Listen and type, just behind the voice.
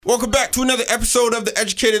Welcome back to another episode of the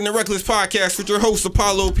Educated and the Reckless podcast with your host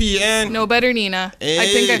Apollo P. and No Better Nina. Hey. I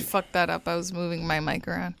think I fucked that up. I was moving my mic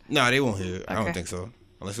around. Nah, they won't hear it. I don't Okay. think so.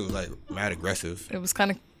 Unless it was like mad aggressive. It was kind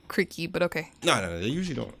of creaky, but okay. No, they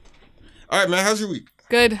usually don't. All right, man. How's your week?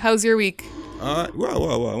 Good. How's your week? Well.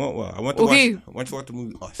 I went to watch the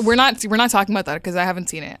movie Us. We're not talking about that because I haven't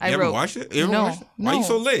seen it. You haven't watched it? You haven't No, watched it? Why you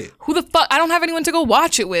so late? Who the fuck? I don't have anyone to go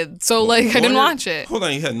watch it with, so I didn't watch it. Hold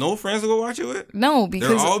on, you had no friends to go watch it with? No, because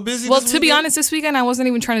they're all busy. Well, this to be weekend? honest, this weekend I wasn't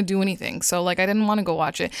even trying to do anything, so I didn't want to go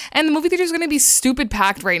watch it. And the movie theater's gonna be stupid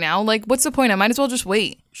packed right now. What's the point? I might as well just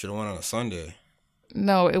wait. Should have went on a Sunday.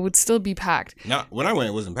 No, it would still be packed. Nah, when I went,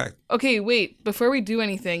 it wasn't packed. Okay, wait. Before we do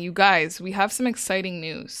anything, you guys, we have some exciting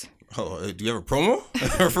news. Oh, do you have a promo?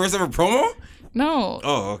 Our first ever promo? No.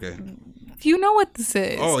 Oh, okay. You know what this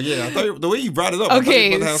is. Oh, yeah. I thought the way you brought it up, Okay. I thought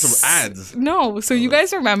you were about to have some ads. No. So you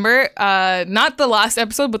guys remember, not the last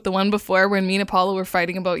episode, but the one before when me and Apollo were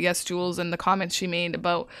fighting about Yes Jules and the comments she made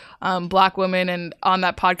about black women, and on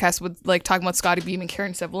that podcast with talking about Scotty Beam and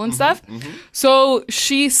Karen Civil and stuff. Mm-hmm. So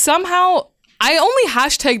she somehow... I only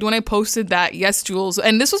hashtagged when I posted that, Yes Jules,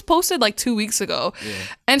 and this was posted 2 weeks ago. Yeah.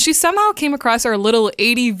 And she somehow came across our little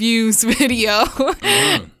 80 views video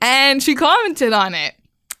and she commented on it.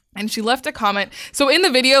 And she left a comment. So in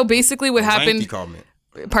the video, basically what happened... Lengthy comment.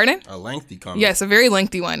 Pardon? A lengthy comment. Yes, a very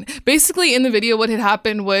lengthy one. Basically in the video, what had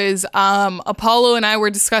happened was Apollo and I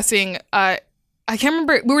were discussing... I can't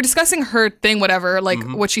remember. We were discussing her thing, whatever,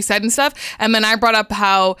 what she said and stuff. And then I brought up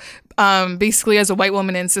how basically as a white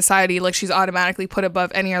woman in society, she's automatically put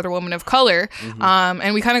above any other woman of color.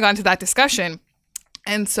 And we kind of got into that discussion.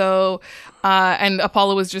 And so, and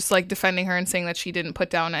Apollo was just defending her and saying that she didn't put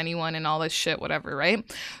down anyone and all this shit, whatever, right?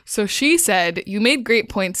 So she said, "You made great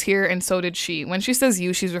points here, and so did she." When she says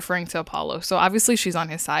you, she's referring to Apollo. So obviously she's on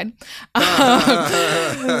his side.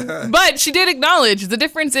 But she did acknowledge the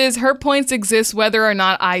difference is her points exist whether or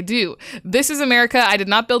not I do. This is America. I did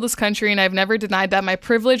not build this country, and I've never denied that my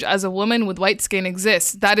privilege as a woman with white skin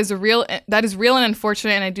exists. That is real and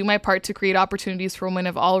unfortunate, and I do my part to create opportunities for women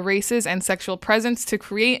of all races and sexual presence to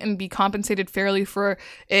create and be compensated fairly for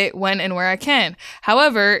it when and where I can.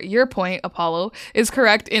 However, your point, Apollo, is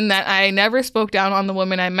correct in that I never spoke down on the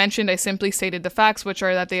women I mentioned. I simply stated the facts, which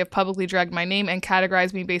are that they have publicly dragged my name and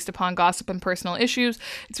categorized me based upon gossip and personal issues.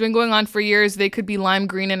 It's been going on for years. They could be lime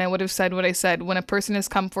green and I would have said what I said. When a person has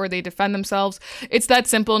come forward, they defend themselves. It's that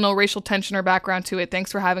simple. No racial tension or background to it.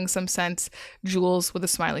 Thanks for having some sense, Jules, with a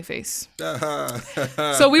smiley face.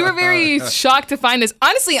 So we were very shocked to find this.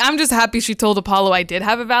 Honestly, I'm just happy she told Apollo I did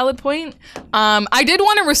have a valid point. I did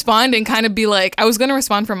want to respond and kind of be I was going to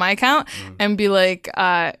respond from my account and be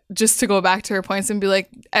just to go back to her points and be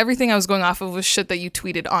everything I was going off of was shit that you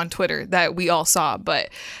tweeted on Twitter that we all saw. But,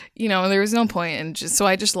 there was no point. And so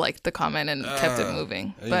I just liked the comment and kept it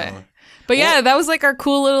moving. But yeah, that was our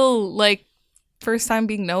cool little, first time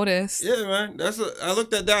being noticed. Yeah, man. I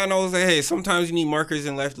looked at that and I was like, hey, sometimes you need markers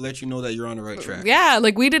in life to let you know that you're on the right track. Yeah,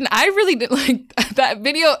 I really didn't that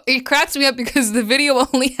video. It cracks me up because the video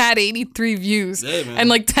only had 83 views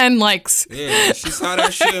and 10 likes. Yeah, she saw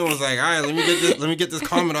that shit and was like, all right, let me get this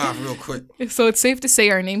comment off real quick. So it's safe to say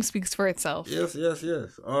our name speaks for itself. Yes.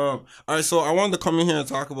 All right, so I wanted to come in here and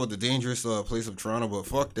talk about the dangerous place of Toronto, but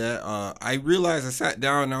fuck that. I realized I sat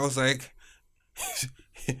down and I was like,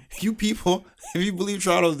 you people, if you believe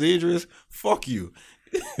Toronto's dangerous, fuck you.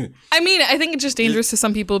 I mean, I think it's just dangerous to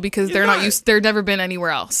some people because they've never been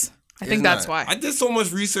anywhere else. I think that's why. I did so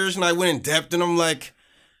much research and I went in depth and I'm like,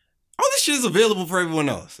 all this shit is available for everyone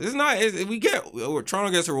else. It's not,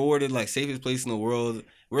 Toronto gets rewarded safest place in the world.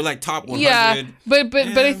 We're top 100. Yeah, but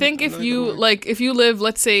I think if you live,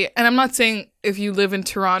 let's say, and I'm not saying if you live in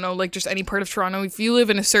Toronto, just any part of Toronto, if you live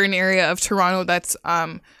in a certain area of Toronto that's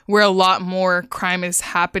where a lot more crime is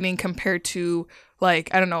happening compared to I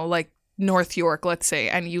don't know, North York, let's say,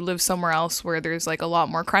 and you live somewhere else where there's a lot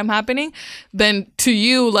more crime happening, then to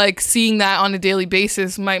you seeing that on a daily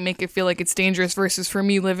basis might make it feel like it's dangerous versus for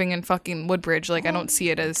me living in fucking Woodbridge, I don't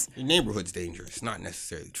see it as your neighborhood's dangerous, not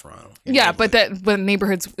necessarily Toronto. But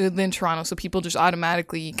neighborhoods within Toronto, so people just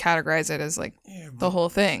automatically categorize it as the whole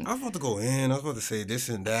thing. I was about to go in, I was about to say this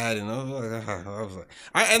and that, and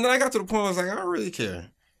and then I got to the point where I was like, I don't really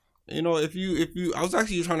care. If you I was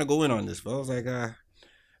actually trying to go in on this, but I was like,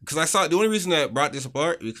 because I saw, the only reason that brought this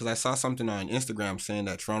apart, because I saw something on Instagram saying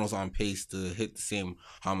that Toronto's on pace to hit the same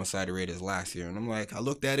homicide rate as last year. And I'm like, I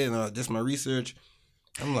looked at it and just my research.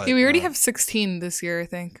 I'm like, yeah, we already have 16 this year, I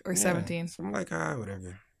think, or 17. So I'm like,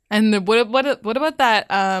 whatever. And what about that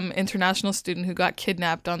international student who got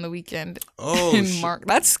kidnapped on the weekend? Oh, in Mark,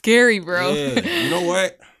 that's scary, bro. Yeah, you know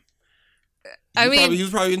what? He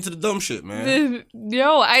was probably into the dumb shit, man.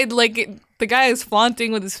 I like it. The guy is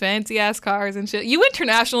flaunting with his fancy ass cars and shit. You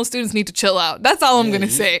international students need to chill out. That's all I'm gonna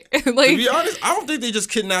say. Like, to be honest, I don't think they just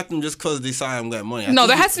kidnapped him just because they saw him got money. No,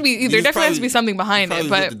 there has to be. There definitely has to be something behind it.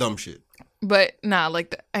 But the dumb shit. But nah,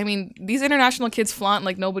 like these international kids flaunt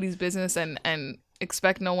like nobody's business and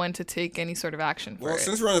expect no one to take any sort of action for it. Well,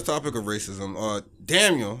 since we're on the topic of racism,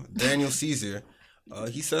 Daniel Caesar,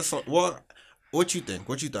 he says something. Well, what you think?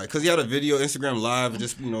 What you thought? Because he had a video, Instagram Live,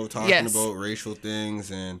 just talking about racial things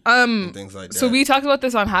and things like that. So we talked about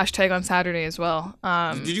this on hashtag on Saturday as well.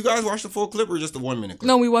 Did you guys watch the full clip or just the 1 minute clip?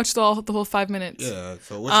 No, we watched the whole 5 minutes. Yeah.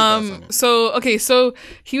 So what's your thoughts on it? So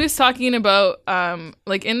he was talking about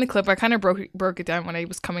like in the clip, I kind of broke it down when I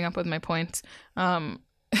was coming up with my points.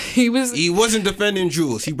 He wasn't defending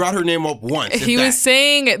Jules. He brought her name up once. He was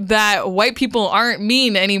saying that white people aren't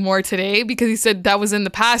mean anymore today because he said that was in the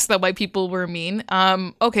past that white people were mean.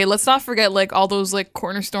 Okay, let's not forget like all those like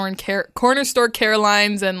corner store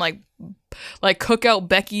Carolines and like cookout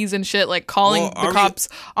Beckys and shit, like calling the cops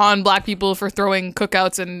on black people for throwing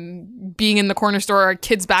cookouts and being in the corner store, or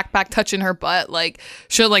kids' backpack touching her butt, like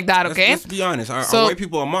shit like that. Okay, let's be honest. Are white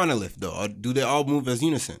people a monolith though? Or do they all move as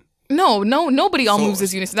unison? No, nobody all moves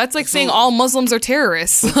as unison. That's like saying all Muslims are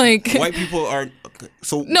terrorists. Like white people are.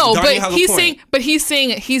 So no, but he's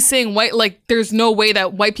saying white. Like there's no way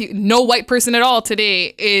that no white person at all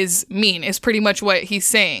today is mean. Is pretty much what he's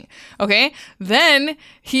saying. Okay, then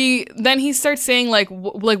he starts saying like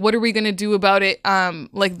what are we gonna do about it?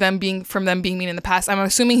 Like them being mean in the past. I'm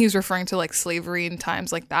assuming he's referring to like slavery and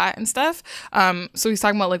times like that and stuff. So he's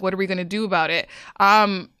talking about like what are we gonna do about it?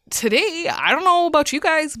 Today, I don't know about you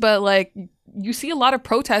guys, but like you see a lot of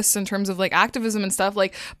protests in terms of like activism and stuff.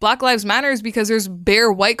 Like Black Lives Matters because there's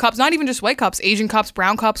bare white cops, not even just white cops, Asian cops,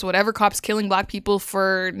 brown cops, whatever cops killing black people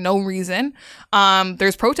for no reason.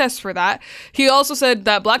 There's protests for that. He also said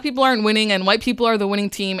that black people aren't winning and white people are the winning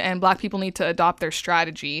team and black people need to adopt their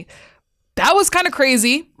strategy. That was kind of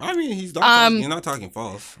crazy. I mean, he's not talking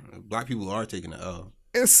false. Black people are taking the L.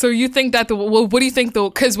 So you think that what do you think though?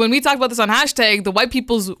 Because when we talk about this on hashtag, the white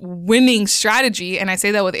people's winning strategy, and I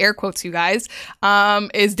say that with air quotes, you guys,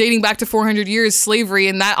 is dating back to 400 years slavery,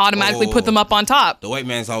 and that automatically put them up on top. The white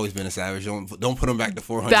man's always been a savage. Don't put him back to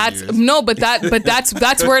 400 years. No, but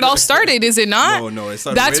that's where it all started, is it not? No, it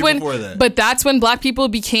started way before that. But that's when black people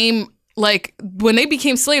became. Like when they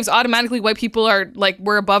became slaves, automatically white people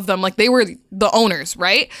were above them, like they were the owners,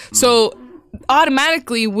 right? So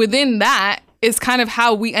automatically within that is kind of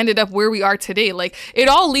how we ended up where we are today. Like it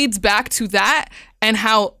all leads back to that and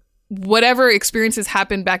how whatever experiences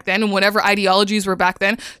happened back then and whatever ideologies were back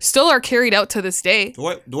then still are carried out to this day.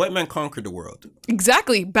 The white man conquered the world.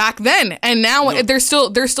 Exactly, back then. And now they're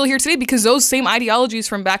still here today because those same ideologies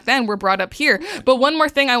from back then were brought up here. But one more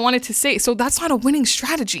thing I wanted to say. So that's not a winning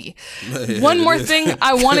strategy. One more thing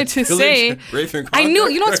I wanted to say. I knew,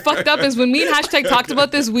 you know what's fucked up is when me and hashtag talked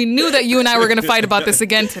about this, we knew that you and I were going to fight about this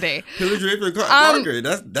again today.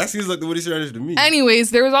 That seems like the winning strategy to me.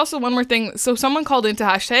 Anyways, there was also one more thing. So someone called into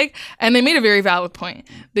hashtag and they made a very valid point.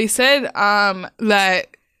 They said that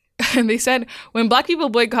they said when black people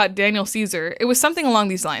boycott Daniel Caesar, it was something along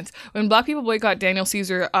these lines. When black people boycott Daniel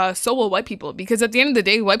Caesar, so will white people. Because at the end of the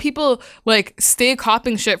day, white people like stay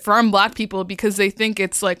copying shit from black people because they think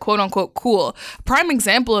it's like quote unquote cool. Prime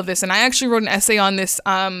example of this, and I actually wrote an essay on this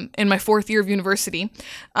in my 4th year of university.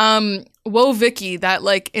 Whoa Vicky, that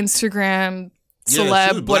like Instagram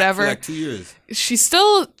celeb, whatever. For like 2 years. She's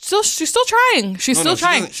still trying. She's still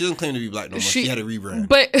trying. She doesn't claim to be black no more. She had a rebrand.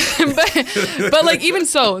 But like even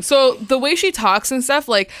so the way she talks and stuff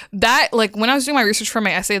like that, like when I was doing my research for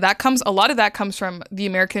my essay, a lot of that comes from the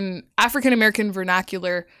African American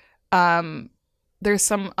vernacular. There's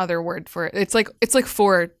some other word for it. It's like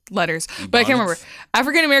 4 letters, but I can't remember.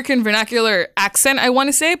 African American vernacular accent, I want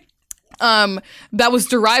to say, that was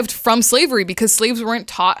derived from slavery because slaves weren't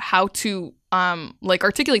taught how to like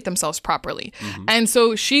articulate themselves properly. Mm-hmm. And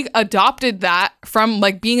so she adopted that from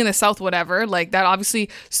like being in the South, whatever, like that obviously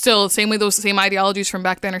still same way those same ideologies from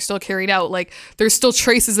back then are still carried out. Like there's still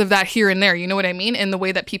traces of that here and there, you know what I mean? In the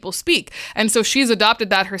way that people speak. And so she's adopted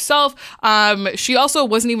that herself. She also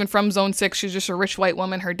wasn't even from Zone 6. She's just a rich white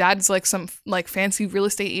woman. Her dad's like some like fancy real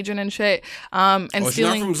estate agent and shit. And she's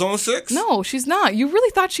not from Zone 6? No, she's not. You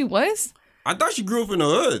really thought she was? I thought she grew up in the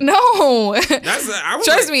hood. No.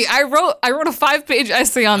 Trust me, I wrote a 5-page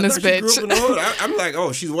essay on this bitch. She grew up in the hood. I'm like,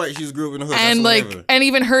 oh, she's white. She's grew up in the hood. And and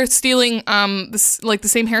even her stealing the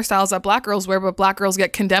same hairstyles that black girls wear, but black girls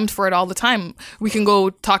get condemned for it all the time. We can go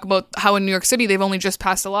talk about how in New York City they've only just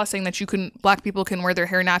passed a law saying that black people can wear their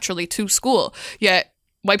hair naturally to school. Yet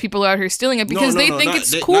white people are out here stealing it because they think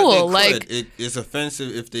it's not cool. they Like it's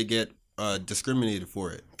offensive if they get discriminated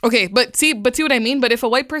for it. Okay, but see what I mean? But if a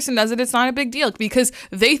white person does it, it's not a big deal because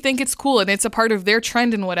they think it's cool and it's a part of their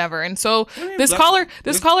trend and whatever. And so this caller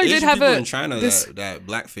did have in China that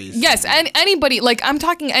blackface. Yes, and anybody, like I'm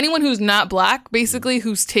talking anyone who's not black, basically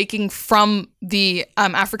who's taking from the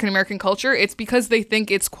African American culture, it's because they think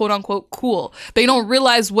it's quote unquote cool. They don't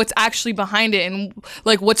realize what's actually behind it and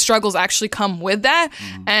like what struggles actually come with that.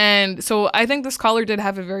 And so I think this caller did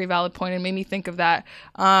have a very valid point and made me think of that.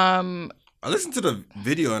 I listened to the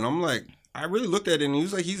video and I'm like, I really looked at it and he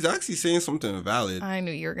was like, he's actually saying something valid. I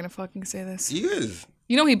knew you were gonna fucking say this. He is.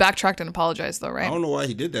 You know he backtracked and apologized though, right? I don't know why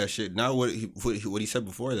he did that shit. Now what he said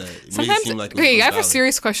before that, it sometimes, made it seem like it was okay, I have valid. a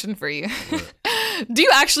serious question for you. Do you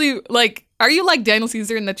actually are you like Daniel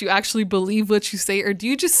Caesar in that you actually believe what you say, or do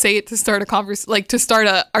you just say it to start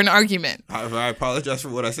a an argument? Have I apologized for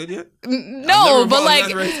what I said yet? No, but like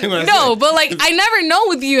I never know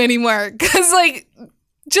with you anymore because like.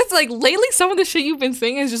 Just like lately, some of the shit you've been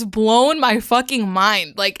saying is just blowing my fucking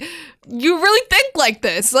mind. Like, you really think like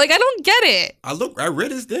this? Like, I don't get it. I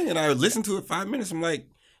read his thing and I listened to it 5 minutes. I'm like,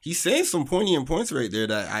 he's saying some poignant points right there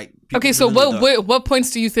that Okay, so what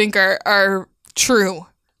points do you think are true?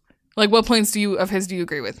 Like, what points do you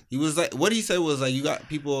agree with? He was like, what he said was like, you got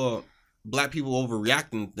black people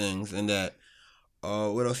overreacting things, and that.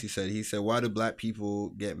 What else he said? He said, why do black people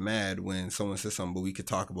get mad when someone says something, but we could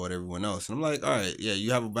talk about everyone else? And I'm like, all right, yeah,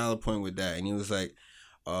 you have a valid point with that. And he was like,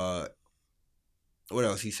 what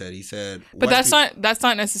else he said? He said, but that's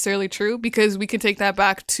not necessarily true because we could take that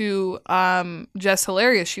back to Jess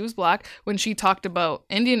Hilarious. She was black when she talked about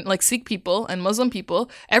Indian, like Sikh people and Muslim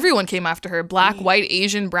people. Everyone came after her, black, white,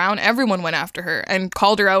 Asian, brown. Everyone went after her and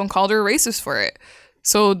called her out and called her a racist for it.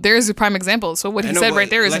 So there's a prime example. So what he said right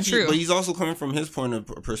there isn't true. But he's also coming from his point of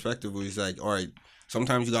perspective where he's like, all right,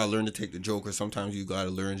 sometimes you got to learn to take the joke, or sometimes you got to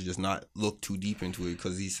learn to just not look too deep into it.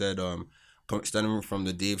 Because he said, stemming from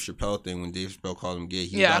the Dave Chappelle thing, when Dave Chappelle called him gay,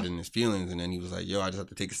 he got in his feelings. And then he was like, yo, I just have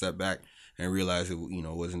to take a step back and realize it,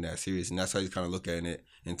 wasn't that serious. And that's how he's kind of looking at it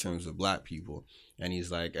in terms of black people. And he's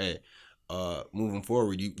like, hey, moving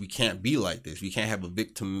forward, we can't be like this. We can't have a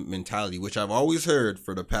victim mentality, which I've always heard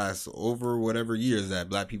for the past over whatever years that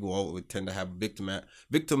black people always tend to have a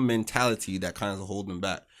victim mentality that kind of hold them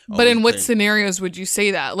back. But in what scenarios would you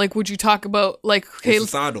say that? Like, would you talk about like, okay,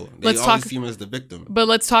 societal? They always see him as the victim. But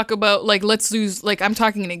let's talk about like, let's use like I'm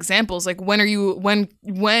talking in examples. Like,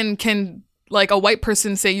 when can like a white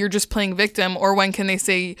person say you're just playing victim, or when can they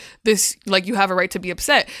say this, like you have a right to be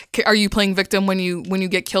upset? Are you playing victim when you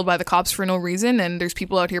get killed by the cops for no reason and there's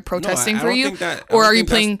people out here protesting for you? Or are you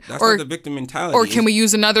playing that's not the victim mentality? Or can we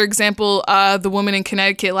use another example? The woman in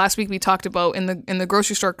Connecticut last week we talked about in the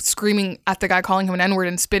grocery store screaming at the guy, calling him an N-word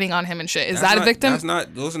and spitting on him and shit. Is that a victim?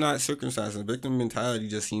 Those are not circumstances. Victim mentality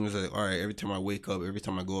just seems like, all right, every time I wake up, every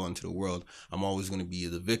time I go out into the world, I'm always going to be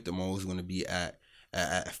the victim. I'm always going to be at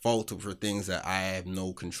fault for things that I have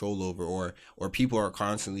no control over, or people are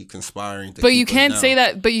constantly conspiring to. But you can't say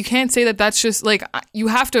that. But you can't say that. That's just like, you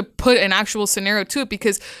have to put an actual scenario to it,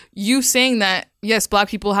 because you saying that yes, black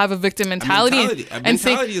people have a victim mentality, and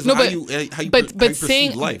mentality is how you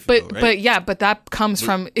perceive life. But that comes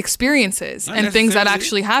from experiences and things that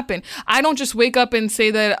actually happen. I don't just wake up and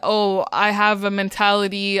say that, oh, I have a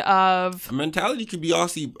mentality of. A mentality could be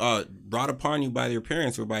also brought upon you by your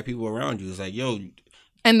parents or by people around you. It's like, yo.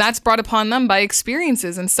 And that's brought upon them by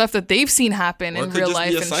experiences and stuff that they've seen happen in real life.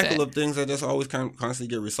 Or it could just be a cycle of things that just always constantly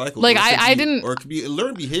get recycled. Like or it could be a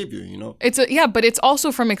learned behavior, but it's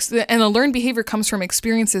also from and a learned behavior comes from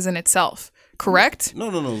experiences in itself. Correct? No.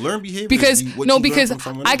 Learn behavior. Because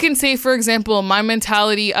I can say, for example, my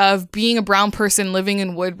mentality of being a brown person living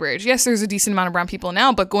in Woodbridge. Yes, there's a decent amount of brown people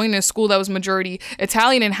now, but going to a school that was majority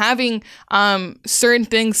Italian and having certain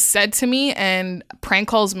things said to me and prank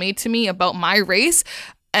calls made to me about my race.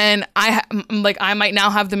 And I might now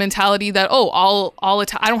have the mentality that, oh,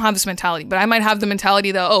 I don't have this mentality, but I might have the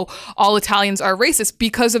mentality that, oh, all Italians are racist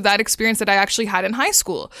because of that experience that I actually had in high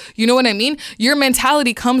school. You know what I mean? Your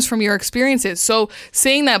mentality comes from your experiences. So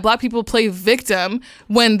saying that black people play victim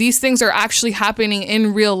when these things are actually happening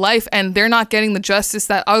in real life and they're not getting the justice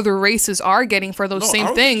that other races are getting for those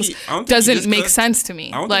same things doesn't make sense to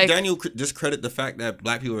me. I don't think Daniel discredit the fact that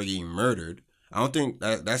black people are getting murdered. I don't think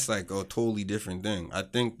that's like a totally different thing. I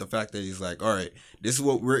think the fact that he's like, all right, this is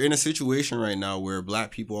what we're in a situation right now where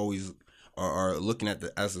black people always are looking at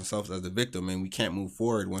as themselves as the victim, and we can't move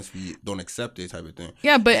forward once we don't accept it, type of thing.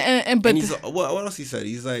 Yeah, but and he's what else he said?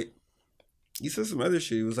 He's like, he said some other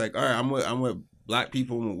shit. He was like, all right, I'm with black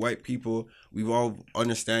people, I'm with white people. We all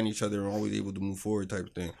understand each other and always able to move forward, type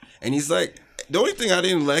of thing. And he's like, The only thing I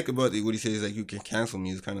didn't like about what he says is like you can cancel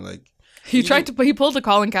me is kind of like. He pulled a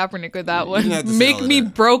Colin Kaepernick with that one. Make me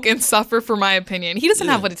broke and suffer for my opinion. He doesn't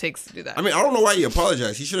have what it takes to do that. I mean, I don't know why he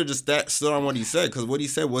apologized. He should have just stood on what he said, because what he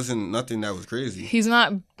said wasn't nothing that was crazy. He's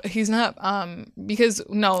not because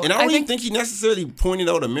no. And I don't even think he necessarily pointed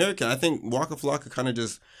out American. I think Waka Flocka kind of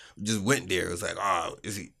just went there. It was like,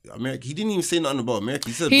 is he American? He didn't even say nothing about America.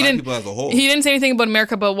 He said black people as a whole. He didn't say anything about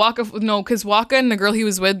America, but because Waka and the girl he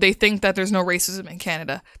was with, they think that there's no racism in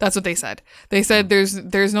Canada. That's what they said. They said there's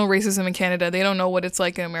no racism in Canada. They don't know what it's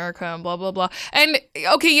like in America and blah, blah, blah. And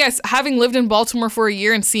okay, yes, having lived in Baltimore for a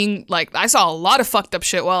year and seeing, like, I saw a lot of fucked up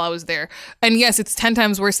shit while I was there. And yes, it's 10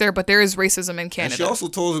 times worse there, but there is racism in Canada. And she also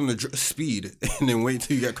told him to speed and then wait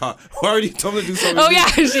till you get caught. Why already told him to do something? Oh,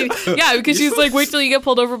 yeah. Because she's like, wait till you get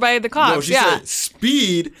pulled over by the cops. No, she said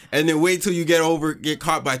speed and then wait till you get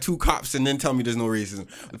caught by 2 cops and then tell me there's no racism.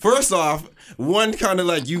 First off, one kind of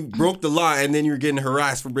like you broke the law and then you're getting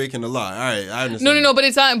harassed for breaking the law. All right, I understand. No, but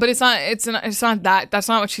it's not that. That's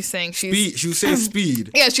not what she's saying. She was saying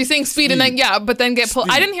speed. Yeah, she's saying speed. And then but then get pulled.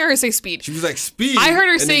 I didn't hear her say speed. She was like speed. I heard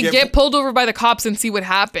her say get pulled over by the cops and see what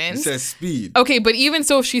happens. It says speed. Okay, but even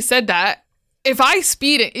so, if she said that, if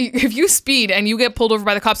you speed and you get pulled over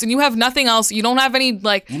by the cops and you have nothing else, you don't have any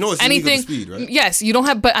it's anything. To speed, right? Yes, you don't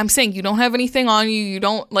have. But I'm saying you don't have anything on you. You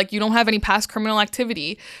don't have any past criminal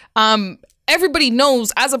activity. Everybody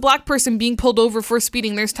knows as a black person being pulled over for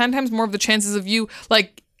speeding, there's 10 times more of the chances of you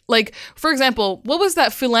like for example, what was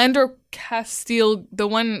that Philander Castile, the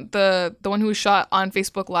one who was shot on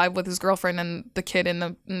Facebook Live with his girlfriend and the kid in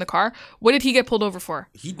the car? What did he get pulled over for?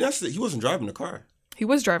 He wasn't driving the car. He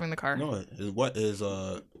was driving the car. No,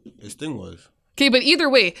 his thing was. Okay, but either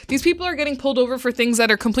way, these people are getting pulled over for things that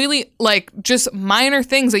are completely, like, just minor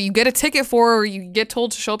things that you get a ticket for or you get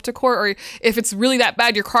told to show up to court, or if it's really that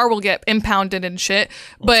bad, your car will get impounded and shit,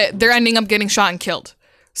 but they're ending up getting shot and killed.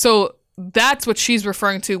 So that's what she's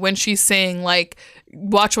referring to when she's saying, like,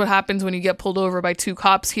 watch what happens when you get pulled over by 2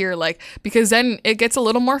 cops here, like, because then it gets a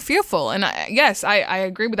little more fearful. And I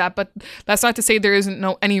agree with that, but that's not to say there isn't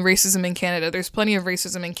any racism in Canada. There's plenty of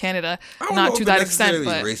racism in Canada, not to that extent,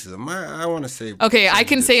 but racism. I want to say okay, I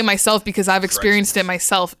can say it myself because I've experienced it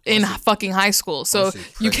myself in fucking high school. So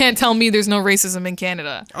you can't tell me there's no racism in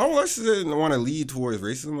Canada. I don't necessarily want to lead towards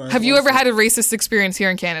racism. Have you ever had a racist experience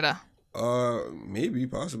here in Canada? Maybe,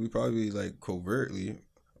 possibly, probably like covertly.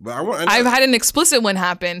 But I've had an explicit one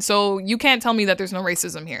happen, so you can't tell me that there's no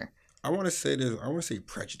racism here. I want to say this. I want to say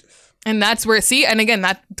prejudice. And that's where, and again,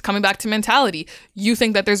 that coming back to mentality. You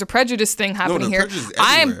think that there's a prejudice thing happening here.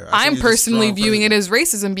 I'm personally viewing it as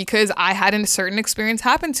racism because I had a certain experience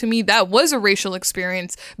happen to me that was a racial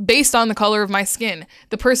experience based on the color of my skin.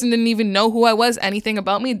 The person didn't even know who I was, anything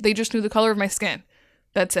about me. They just knew the color of my skin.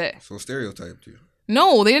 That's it. So stereotyped you.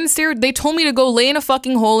 No, they didn't stare. They told me to go lay in a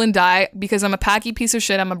fucking hole and die because I'm a packy piece of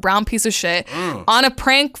shit. I'm a brown piece of shit. On a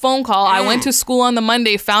prank phone call, I went to school on the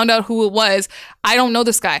Monday, found out who it was. I don't know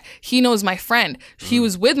this guy. He knows my friend. He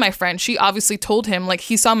was with my friend. She obviously told him, like,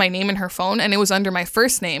 he saw my name in her phone and it was under my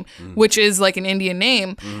first name, which is like an Indian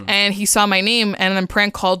name. And he saw my name and then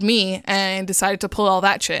prank called me and decided to pull all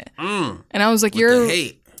that shit. And I was like,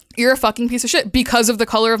 you're a fucking piece of shit because of the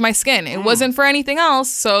color of my skin. It wasn't for anything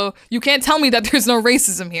else. So you can't tell me that there's no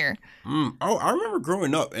racism here. Oh, I remember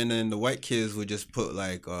growing up and then the white kids would just put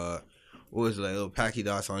like, what was it, like little packy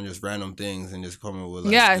dots on just random things and just come up with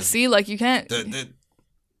like. Yeah, see, like you can't. I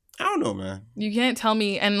don't know, man. You can't tell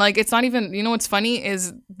me. And like, it's not even, you know what's funny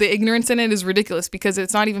is the ignorance in it is ridiculous because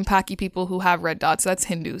it's not even packy people who have red dots. That's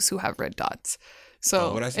Hindus who have red dots.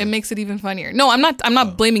 So it makes it even funnier. No, I'm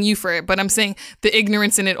not blaming you for it, but I'm saying the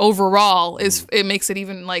ignorance in it overall it makes it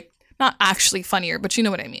even like not actually funnier, but you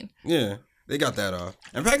know what I mean. Yeah, they got that off.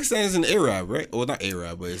 And Pakistan is an Arab, right? Well, not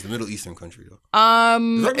Arab, but it's the Middle Eastern country though.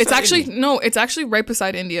 It's actually India. It's actually right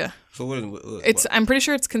beside India. So what? I'm pretty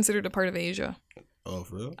sure it's considered a part of Asia. Oh,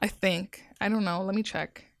 for real? I think. I don't know. Let me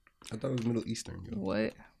check. I thought it was Middle Eastern. Yo.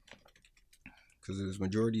 What? Because there's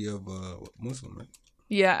majority of Muslim, right?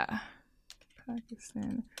 Yeah.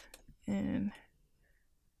 Pakistan and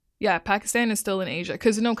Pakistan is still in Asia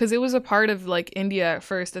because it was a part of like India at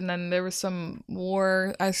first and then there was some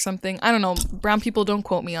war or something. I don't know. Brown people don't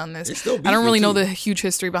quote me on this. I don't really know the huge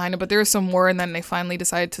history behind it, but there was some war and then they finally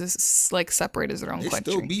decided to like separate as their own country.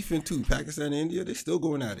 They're still beefing too. Pakistan and India, they're still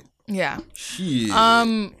going at it. Yeah. Shit.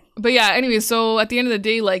 But yeah. Anyway, so at the end of the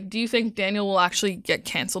day, like, do you think Daniel will actually get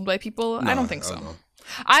canceled by people? No, I don't think so.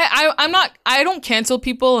 I don't cancel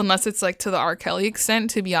people unless it's like to the R. Kelly extent,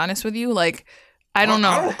 to be honest with you. Like, I don't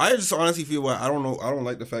know. I just honestly feel I don't know. I don't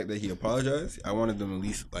like the fact that he apologized. I wanted them at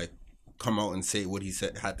least like come out and say what he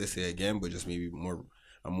had to say again, but just maybe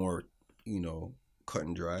a more cut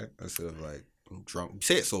and dry instead of like drunk.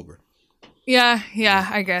 Say it sober. Yeah,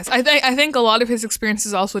 I guess. I think a lot of his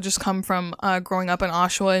experiences also just come from growing up in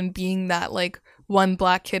Oshawa and being that like one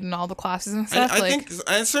black kid in all the classes and stuff. I think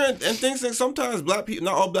things like sometimes black people,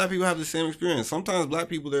 not all black people have the same experience. Sometimes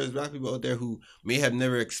there's black people out there who may have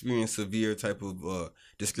never experienced severe type of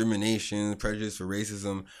discrimination, prejudice, or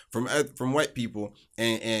racism from white people,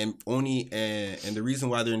 and the reason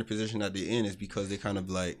why they're in the position that they're in is because they kind of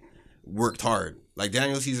like worked hard. Like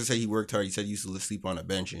Daniel Caesar said he worked hard. He said he used to sleep on a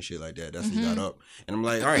bench and shit like that. That's how he got up. And I'm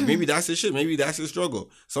like, all right, maybe that's his shit. Maybe that's his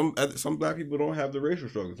struggle. Some black people don't have the racial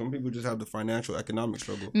struggle. Some people just have the financial, economic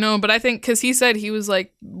struggle. No, but I think because he said he was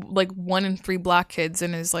like 1 in 3 black kids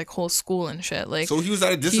in his like whole school and shit. Like, so he was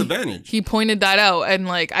at a disadvantage. He pointed that out, and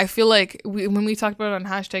like I feel like when we talked about it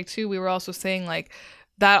on #2, we were also saying like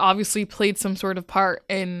that obviously played some sort of part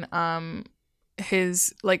in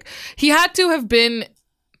his like he had to have been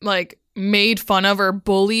like made fun of or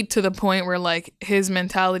bullied to the point where like his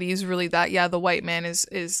mentality is really that the white man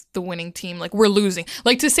is the winning team, like we're losing,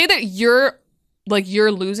 like to say that you're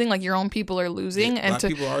losing, like your own people are losing, and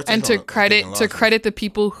to credit the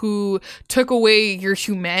people who took away your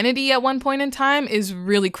humanity at one point in time is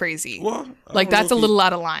really crazy. Well, like that's a little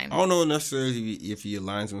out of line. I don't know necessarily if he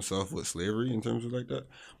aligns himself with slavery in terms of like that,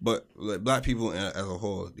 but like black people as a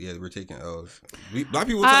whole, we're taking L's. Black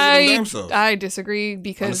people taking them themselves. I disagree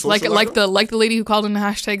because like the lady who called in the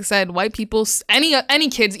hashtag said, white people, any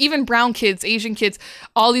kids, even brown kids, Asian kids,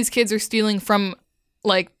 all these kids are stealing from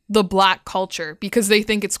like the black culture because they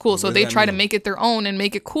think it's cool. So they try to make it their own and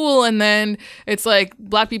make it cool. And then it's like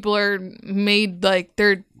black people are made like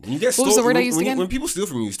they're... What was the word I used again? When people steal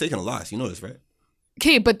from you, it's taking a loss. You know this, right?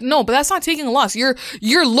 Okay, but that's not taking a loss. You're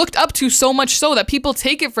looked up to so much so that people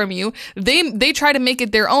take it from you. They try to make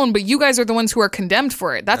it their own, but you guys are the ones who are condemned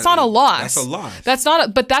for it. That's not a loss. That's a loss.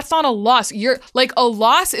 That's not a loss. You're like, a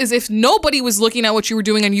loss is if nobody was looking at what you were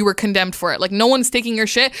doing and you were condemned for it. Like no one's taking your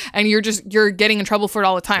shit and you're getting in trouble for it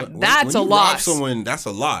all the time. That's a loss. Rob someone, that's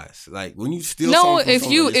a loss. Like when you steal something from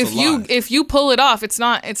someone, if you pull it off, it's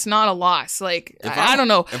not a loss. Like I don't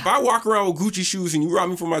know. If I walk around with Gucci shoes and you rob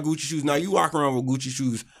me for my Gucci shoes, now you walk around with Gucci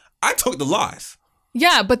shoes, I took the loss.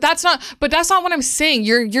 Yeah, but that's not what I'm saying.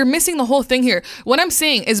 You're missing the whole thing here. What I'm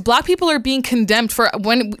saying is black people are being condemned for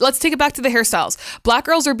let's take it back to the hairstyles. Black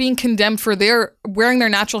girls are being condemned for their wearing their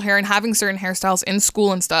natural hair and having certain hairstyles in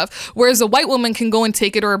school and stuff. Whereas a white woman can go and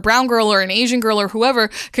take it, or a brown girl or an Asian girl or whoever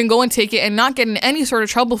can go and take it and not get in any sort of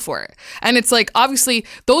trouble for it. And it's like, obviously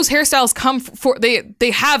those hairstyles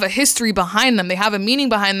they have a history behind them. They have a meaning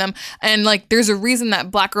behind them. And like, there's a reason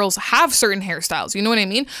that black girls have certain hairstyles. You know what I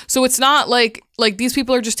mean? So it's not like these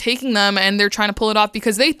people are just taking them and they're trying to pull it off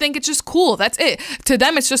because they think it's just cool. That's it. To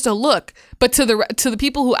them, it's just a look. But to the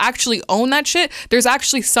people who actually own that shit, there's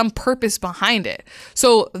actually some purpose behind it.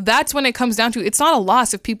 So that's when it comes down to, it's not a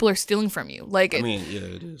loss if people are stealing from you. Like, it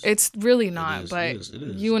is. It's really not. But it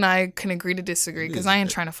is. you and I can agree to disagree because I ain't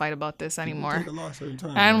trying to fight about this anymore. Take a loss every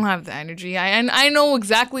time, I don't have the energy. I know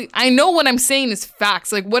exactly. I know what I'm saying is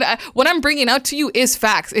facts. Like what I'm bringing out to you is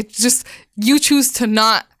facts. It's just you choose to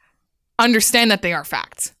not understand that they are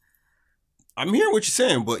facts. I'm hearing what you're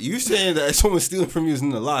saying, but you're saying that if someone's stealing from you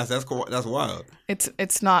isn't a loss. That's wild.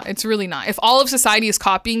 It's not. It's really not. If all of society is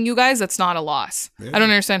copying you guys, that's not a loss. Yeah. I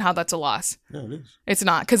don't understand how that's a loss. Yeah, it is. It's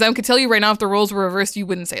not. Because I can tell you right now, if the roles were reversed, you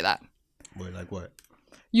wouldn't say that. Wait, like what?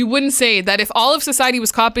 You wouldn't say that if all of society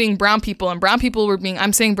was copying brown people and brown people were being,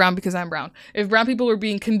 I'm saying brown because I'm brown. If brown people were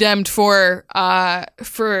being condemned for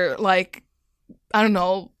like, I don't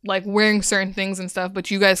know, like wearing certain things and stuff,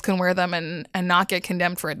 but you guys can wear them and not get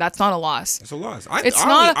condemned for it. That's not a loss. It's a loss. I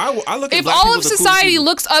look at if all of society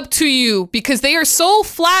looks up to you because they are so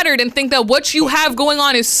flattered and think that what you have going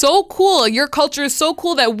on is so cool, your culture is so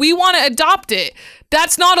cool that we want to adopt it,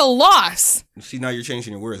 that's not a loss. See, now you're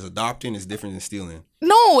changing your words. Adopting is different than stealing.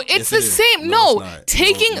 No, it's the same. No,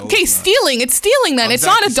 taking. Okay, stealing. It's stealing. Then it's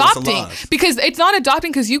not adopting because it's not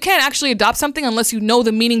adopting because you can't actually adopt something unless you know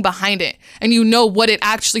the meaning behind it and you know what it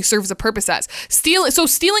actually serves a purpose as.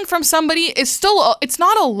 Stealing from somebody is still. It's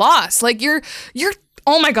not a loss. Like you're.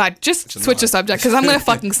 Oh my God! Just switch the subject because I'm gonna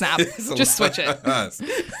fucking snap. Just switch it.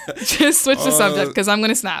 Just switch the subject because I'm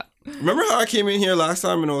gonna snap. Remember how I came in here last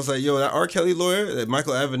time and I was like, "Yo, that R. Kelly lawyer, that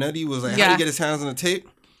Michael Avenatti, was like, how do you get his hands on the tape?"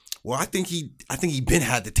 Well, I think he been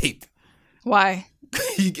had the tape. Why?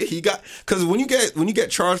 he got because when you get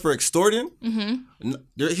charged for extorting, he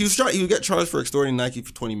would get charged for extorting Nike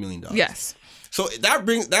for $20 million. Yes. So that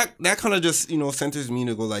brings that kind of just centers me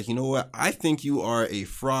to go like, you know what? I think you are a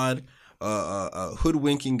fraud.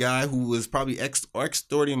 hoodwinking guy who was probably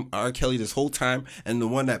extorting R. Kelly this whole time, and the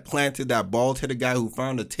one that planted that bald-headed guy who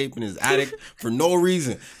found a tape in his attic for no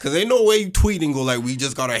reason. Because ain't no way you tweet and go like, we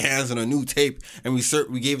just got our hands on a new tape and we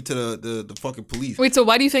gave it to the fucking police. Wait, so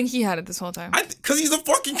why do you think he had it this whole time? Because he's a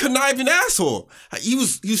fucking conniving asshole. He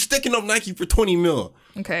was sticking up Nike for 20 mil.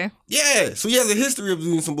 Okay. Yeah, so he has a history of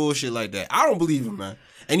doing some bullshit like that. I don't believe him, man.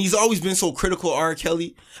 And he's always been so critical of R.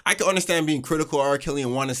 Kelly. I can understand being critical of R. Kelly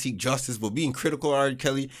and want to seek justice, but being critical of R.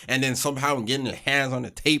 Kelly and then somehow getting your hands on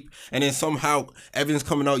the tape and then somehow evidence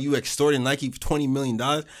coming out you extorting Nike for $20 million,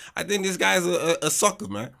 I think this guy's a sucker,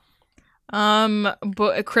 man.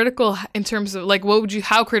 But critical in terms of like,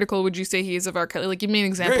 how critical would you say he is of R. Kelly? Like, give me an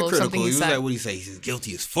example of something he said. Like, what did he say? He's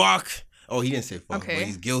guilty as fuck. Oh, he didn't say fuck, okay. But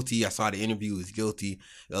he's guilty. I saw the interview. He's guilty.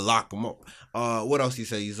 They'll lock him up. What else he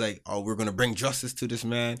say? He's like, oh, we're gonna bring justice to this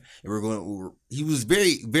man, and he was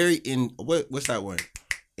very, very what's that word?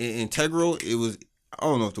 Integral. It was. I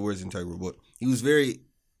don't know if the word's integral, but he was very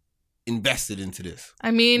invested into this.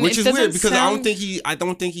 I mean, which is weird because I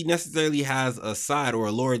don't think he necessarily has a side or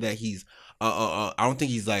a lawyer that he's. I don't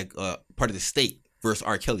think he's like part of the state versus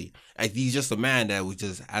R. Kelly. He's just a man that was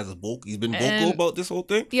just he's been vocal about this whole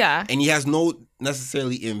thing. Yeah. And he has no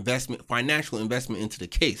necessarily financial investment into the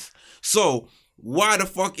case. So why the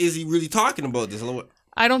fuck is he really talking about this?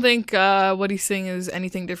 I don't think what he's saying is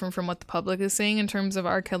anything different from what the public is saying in terms of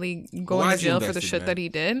R. Kelly going to jail for the shit that he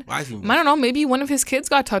did. Why is he I don't know. Maybe one of his kids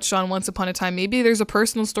got touched on once upon a time. Maybe there's a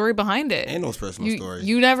personal story behind it. Ain't no personal story.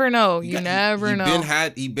 You never know. You never know.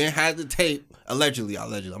 He been had the tape. Allegedly, I'm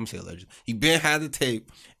gonna say allegedly. He been had the tape,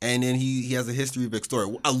 and then he has a history of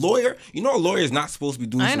extorting. A lawyer, a lawyer is not supposed to be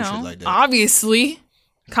doing some shit like that. Obviously,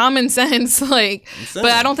 common sense, like. But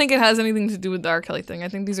I don't think it has anything to do with the R. Kelly thing. I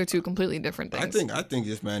think these are two completely different things. I think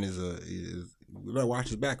this man is we better watch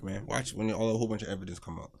his back, man. Watch when a whole bunch of evidence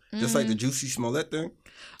come out. Just like the Juicy Smollett thing.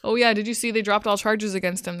 Oh, yeah. Did you see they dropped all charges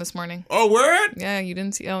against him this morning? Oh, word? Yeah, you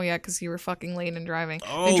didn't see. Oh, yeah, because you were fucking late and driving.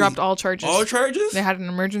 Oh, they dropped all charges. All charges? They had an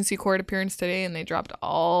emergency court appearance today, and they dropped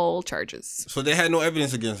all charges. So they had no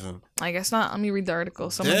evidence against him? I guess not. Let me read the article.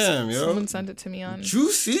 Someone sent it to me on...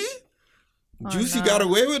 Juicy? Juicy got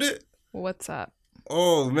away with it? What's that?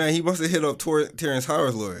 Oh, man, he must have hit up Terrence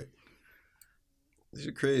Howard's lawyer. This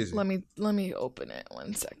shit crazy. Let me open it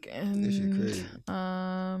 1 second. This shit crazy.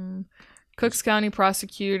 Cooks County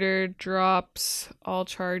prosecutor drops all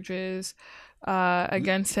charges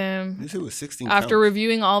against him. This shit was 16 after counts.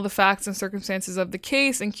 reviewing all the facts and circumstances of the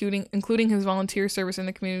case, including his volunteer service in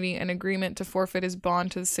the community and agreement to forfeit his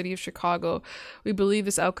bond to the city of Chicago. We believe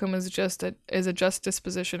this outcome is a just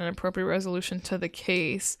disposition and appropriate resolution to the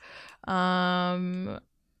case. I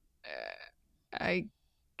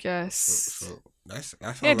guess. So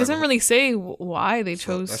it doesn't really say why they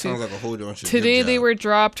chose to. That sounds like a whole bunch of Today they were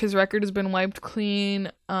dropped. His record has been wiped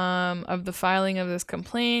clean of the filing of this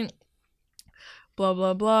complaint. Blah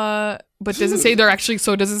blah blah. But does it say they're actually?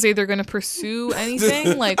 So does it say they're going to pursue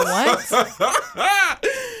anything? Like what?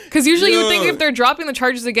 Because usually you would think if they're dropping the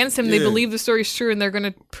charges against him, they believe the story's true and they're going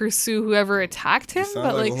to pursue whoever attacked him.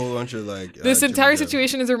 But like a whole bunch of this entire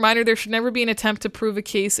situation is a reminder there should never be an attempt to prove a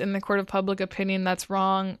case in the court of public opinion. That's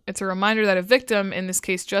wrong. It's a reminder that a victim, in this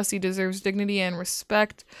case Jussie, deserves dignity and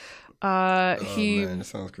respect. He man, that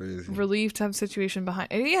sounds crazy. Relieved to have situation behind.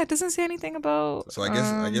 Yeah, it doesn't say anything about. So I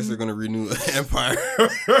guess they're gonna renew Empire.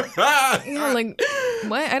 Yeah, like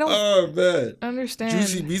what? I don't. Oh man, understand.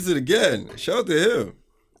 Juicy beats it again. Shout out to him.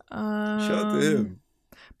 Shout out to him.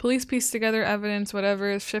 Police pieced together evidence,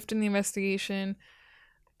 whatever, shifting the investigation.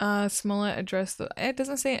 Smollett addressed the. It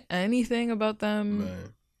doesn't say anything about them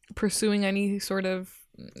pursuing any sort of.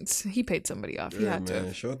 He paid somebody off. He had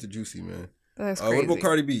to. Shout out to Juicy, man. That's crazy. What about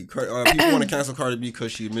Cardi B? People want to cancel Cardi B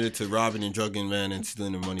because she admitted to robbing and drugging man and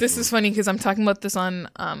stealing their money. This is funny because I'm talking about this on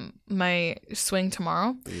my swing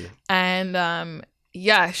tomorrow, and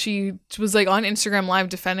she was like on Instagram Live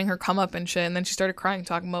defending her come up and shit, and then she started crying,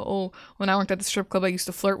 talking about, oh, when I worked at the strip club, I used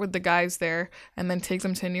to flirt with the guys there and then take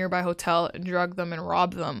them to a nearby hotel and drug them and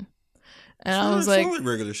rob them. And I was like,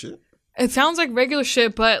 regular shit. It sounds like regular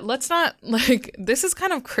shit, but let's not, like, this is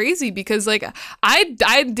kind of crazy because, like, I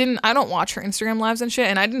don't watch her Instagram lives and shit,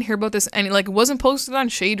 and I didn't hear about this it wasn't posted on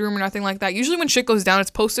Shade Room or nothing like that. Usually when shit goes down,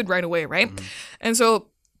 it's posted right away, right? Mm-hmm. And so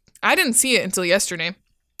I didn't see it until yesterday.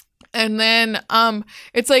 And then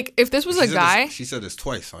it's like, if this was a guy... She said this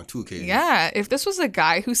twice on 2 occasions. Yeah, if this was a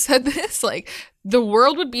guy who said this, like, the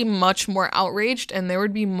world would be much more outraged, and there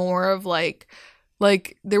would be more of, like,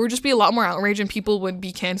 there would just be a lot more outrage and people would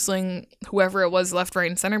be canceling whoever it was left, right,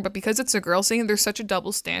 and center. But because it's a girl saying, there's such a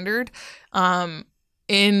double standard.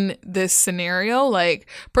 in this scenario. Like,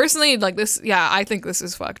 personally, like this, yeah, I think this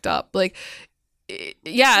is fucked up. Like,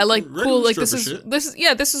 yeah, like, cool, like this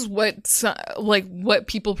is what like what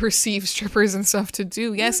people perceive strippers and stuff to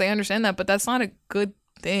do. Yes, I understand that, but that's not a good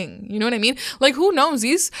thing. You know what I mean? Like, who knows,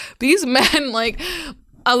 these men, like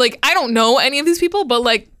I don't know any of these people, but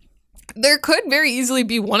like there could very easily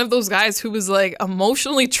be one of those guys who was like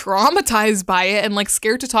emotionally traumatized by it and like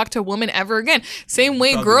scared to talk to a woman ever again. Same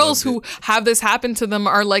way girls who have this happen to them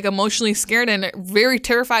are like emotionally scared and very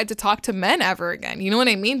terrified to talk to men ever again. You know what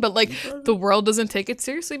I mean? But like the world doesn't take it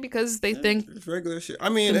seriously because they think it's regular shit. I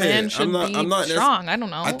mean, man should be strong. I don't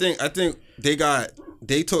know. I think they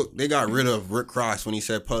got rid of Rick Ross when he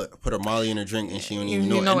said put a Molly in her drink and she don't even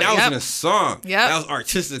know it. And that was in a song. Yeah, that was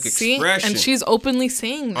artistic expression. And she's openly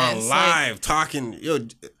saying this. Live talking. Yo,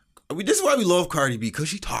 this is why we love Cardi B, because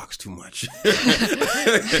she talks too much.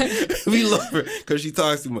 We love her because she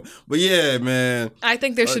talks too much. But yeah, man. I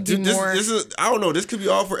think there should be more. I don't know. This could be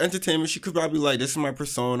all for entertainment. She could probably like, this is my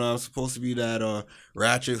persona. I'm supposed to be that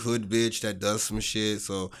ratchet hood bitch that does some shit.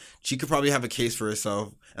 So she could probably have a case for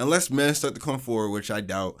herself. Unless men start to come forward, which I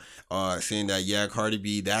doubt, saying that, yeah, Cardi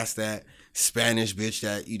B, that's that Spanish bitch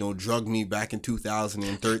that, drugged me back in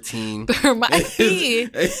 2013. There might be.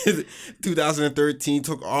 2013,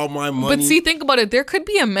 took all my money. But see, think about it. There could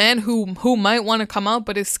be a man who might want to come out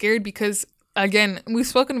but is scared because, again, we've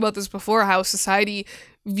spoken about this before, how society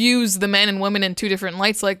views the men and women in two different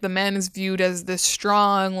lights. Like, the man is viewed as this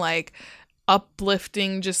strong, like,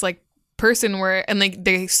 uplifting, just like person where, and like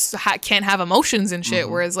they can't have emotions and shit,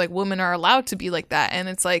 whereas like women are allowed to be like that. And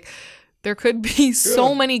it's like there could be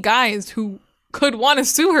so many guys who could want to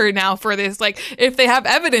sue her now for this, like if they have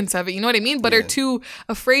evidence of it, you know what I mean, but are too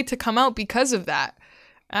afraid to come out because of that.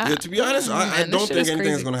 To be honest, I don't think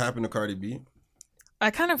anything's gonna happen to Cardi B.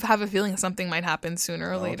 I kind of have a feeling something might happen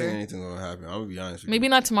sooner or later. I don't think anything's gonna happen. I'm gonna be honest with you. Maybe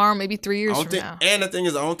not tomorrow, maybe 3 years from now. And the thing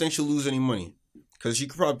is, I don't think she'll lose any money. Because she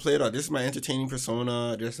could probably play it out. This is my entertaining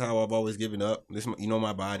persona. This is how I've always given up. This,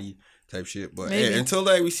 my body type shit. But hey, until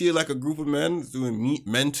like we see like a group of men doing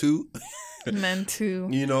men too. Men too.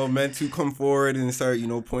 Men too come forward and start,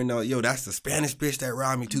 pointing out, yo, that's the Spanish bitch that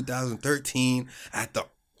robbed me 2013 at the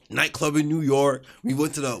nightclub in New York. We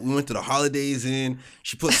went to the Holidays Inn.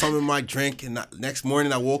 She put some in my drink, and next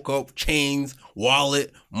morning I woke up, chains,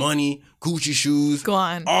 wallet, money, Gucci shoes,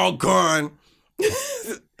 gone, all gone.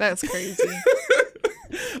 That's crazy.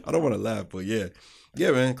 I don't want to laugh, but yeah,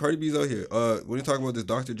 man. Cardi B's out here. When you talk about this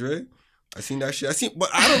Dr. Dre, I seen that shit. But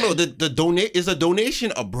I don't know. Is a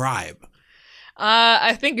donation a bribe?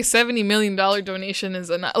 I think a $70 million donation is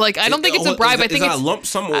enough. Like, I don't think it's a bribe. I think it's a lump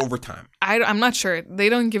sum or overtime. I'm not sure. They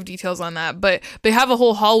don't give details on that, but they have a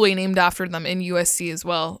whole hallway named after them in USC as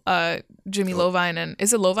well. Jimmy Iovine, and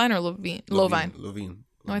is it Iovine or Levine? Iovine.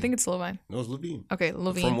 No, I think it's Iovine. No, it's Levine. Okay,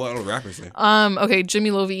 Levine. From what other rappers say. Okay,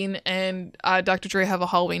 Jimmy Iovine and Dr. Dre have a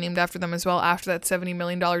hallway named after them as well after that $70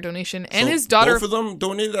 million donation. And his daughter... Both of them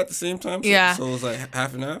donated at the same time? Yeah. So it was like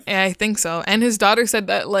half and half? Yeah, I think so. And his daughter said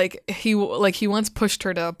that he once pushed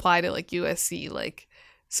her to apply to like USC. Like,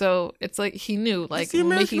 so it's like he knew like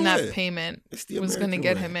making that payment was going to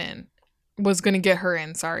get him in. Was going to get her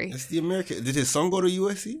in, sorry. It's the American... Did his son go to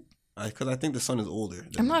USC? Because I think the son is older.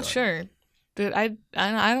 I'm not sure. Dude, I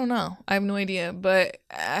don't know. I have no idea. But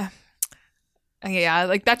yeah,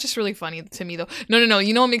 like that's just really funny to me though. No.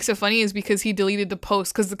 You know what makes it funny is because he deleted the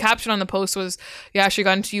post, because the caption on the post was, yeah, she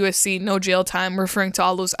got into USC, no jail time, referring to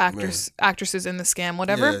all those actresses in the scam,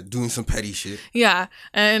 whatever. Yeah, doing some petty shit. Yeah.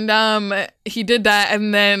 And he did that,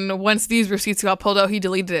 and then once these receipts got pulled out, he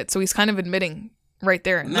deleted it. So he's kind of admitting right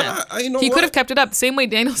there and then. He could have kept it up the same way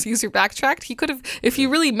Daniel Caesar backtracked. He could have, if he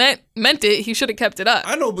really meant it, he should have kept it up.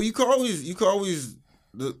 I know, but you could always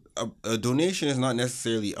a donation is not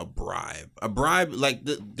necessarily a bribe. A bribe, like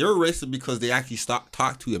they're arrested because they actually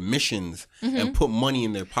talk to admissions and put money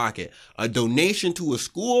in their pocket. A donation to a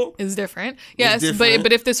school is different. Yes,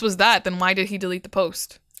 but if this was that, then why did he delete the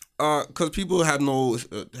post? Because people have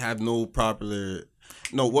no proper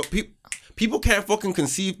People can't fucking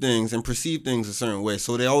conceive things and perceive things a certain way.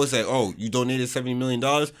 So they always say, oh, you donated $70 million.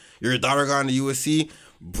 Your daughter got into USC.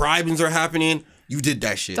 Bribings are happening. You did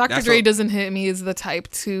that shit. Dr. Dre doesn't hit me as the type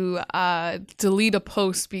to delete a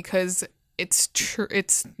post because it's true.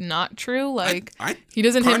 It's not true. Like, he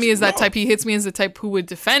doesn't hit me as that type. He hits me as the type who would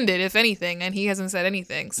defend it, if anything, and he hasn't said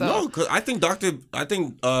anything. So no, because I think Dr.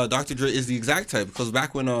 Dre is the exact type. Because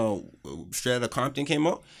back when Straight Outta Compton came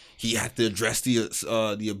out, he had to address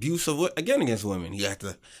the abuse of against women. He had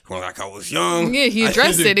to go like I was young. Yeah, he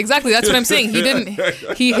addressed it exactly. That's what I'm saying. He didn't.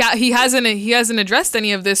 He hasn't addressed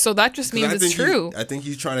any of this. So that just means it's true. I think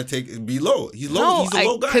he's trying to be low. He's low. He's a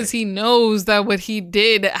low guy because he knows that what he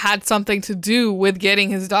did had something to do with getting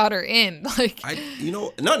his daughter in. Like,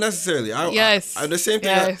 not necessarily. Yes. The same thing.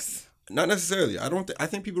 Yes. Not necessarily. I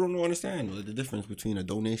think people don't understand the difference between a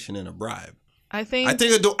donation and a bribe. I think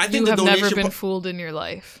you have never been fooled in your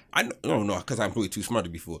life. I don't know because I'm really too smart to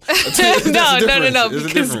be fooled. No.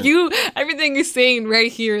 Because everything you're saying right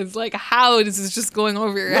here is like, how this is just going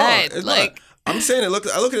over your head. Like, I'm saying it. I look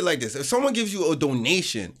at it like this: if someone gives you a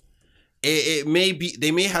donation, it may be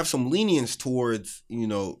they may have some lenience towards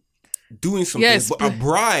doing something. Yes, but a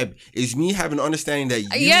bribe is me having an understanding that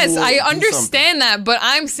I understand that, but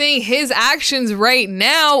I'm saying his actions right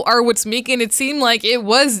now are what's making it seem like it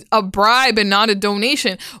was a bribe and not a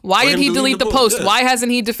donation. Why did he delete the post? Yeah. Why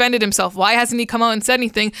hasn't he defended himself? Why hasn't he come out and said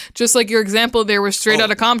anything? Just like your example there was Straight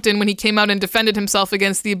Outta Compton when he came out and defended himself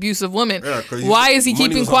against the abuse of women. Yeah, why is he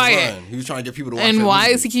keeping quiet? Online. He was trying to get people to watch and why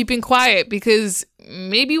is he keeping quiet? Because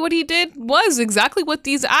maybe what he did was exactly what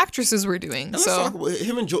these actresses were doing. Let's talk about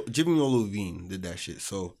him and Jimmy Iovine did that shit.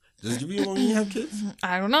 So does Jimmy Iovine have kids?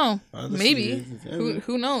 I don't know. Maybe.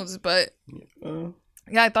 Who knows? But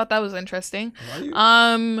yeah, I thought that was interesting.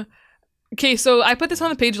 Okay, so I put this on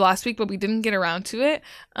the page last week, but we didn't get around to it.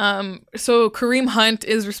 So Kareem Hunt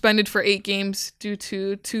is suspended for 8 games due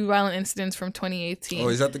to 2 violent incidents from 2018. Oh,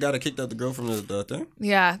 is that the guy that kicked out the girl from the thing?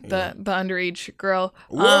 Yeah, the underage girl.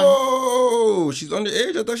 Whoa, she's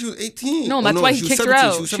underage? I thought she was 18. No, that's why he kicked her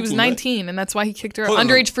out. She was 19, right? And that's why he kicked her out.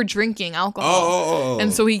 Underage for drinking alcohol. Oh.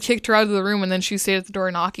 And so he kicked her out of the room, and then she stayed at the door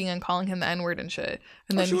knocking and calling him the N-word and shit.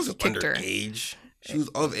 And then she was he kicked her. Underage. She was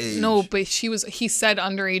of age. No, but he said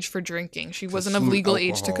underage for drinking. She wasn't of legal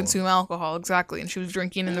age to consume alcohol. Exactly. And she was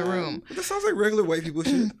drinking in the room. But that sounds like regular white people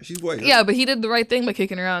shit. She's white. Right? Yeah, but he did the right thing by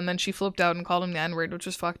kicking her out, and then she flipped out and called him the N-word, which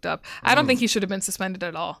was fucked up. I don't think he should have been suspended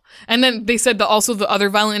at all. And then they said that also the other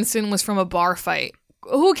violent incident was from a bar fight.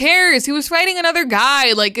 Who cares? He was fighting another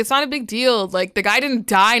guy. Like, it's not a big deal. Like, the guy didn't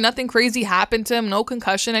die. Nothing crazy happened to him. No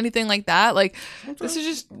concussion, anything like that. Like, this is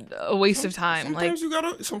just a waste of time. Sometimes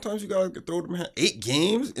you gotta throw them 8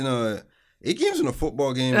 games in a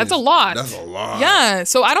football game. That's a lot. That's a lot. Yeah.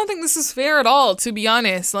 So I don't think this is fair at all, to be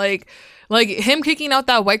honest. Like him kicking out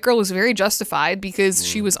that white girl was very justified because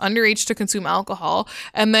she was underage to consume alcohol,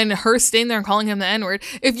 and then her staying there and calling him the N-word.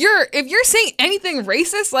 If you're saying anything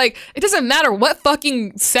racist, like, it doesn't matter what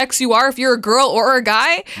fucking sex you are, if you're a girl or a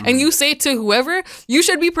guy, and you say it to whoever, you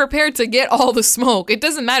should be prepared to get all the smoke. It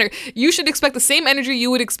doesn't matter. You should expect the same energy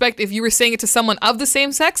you would expect if you were saying it to someone of the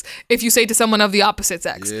same sex, if you say it to someone of the opposite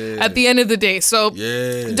sex. Yeah. At the end of the day, so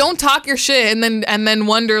don't talk your shit and then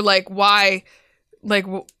wonder like why. Like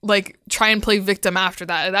try and play victim after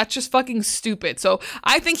that. That's just fucking stupid. So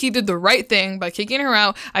I think he did the right thing by kicking her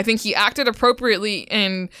out. I think he acted appropriately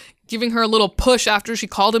in giving her a little push after she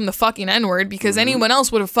called him the fucking N-word, because anyone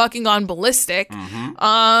else would have fucking gone ballistic.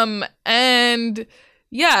 And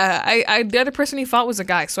yeah, I the other person he fought was a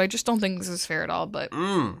guy, so I just don't think this is fair at all. But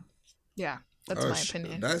yeah, that's my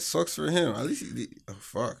opinion. That sucks for him. At least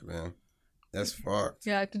fuck, man. That's fucked.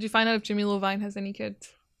 Yeah. Did you find out if Jimmy Iovine has any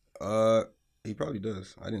kids? He probably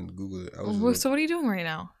does. I didn't Google it. So what are you doing right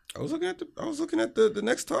now? I was looking at the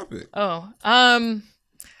next topic. Oh. Do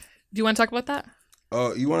you want to talk about that?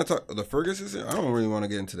 You want to talk the Ferguson? I don't really want to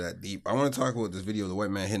get into that deep. I want to talk about this video of the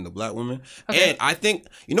white man hitting the black woman. Okay. And I think,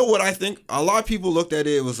 you know what I think? A lot of people looked at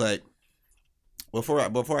it. It was like, before I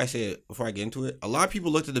get into it, a lot of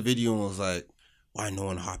people looked at the video and was like, why no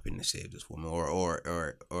one hop in to save this woman?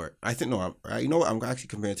 Or I think, no, you know what? I'm actually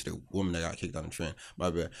comparing to the woman that got kicked on the train. My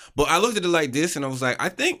bad. But I looked at it like this and I was like, I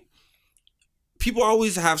think people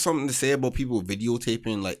always have something to say about people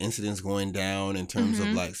videotaping like incidents going down in terms of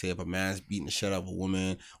like, say, if a man's beating the shit out of a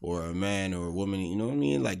woman or a man or a woman, you know what I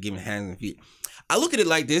mean? Like giving hands and feet. I look at it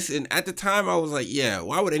like this, and at the time I was like, yeah,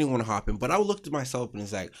 why would anyone hop in? But I would look at myself and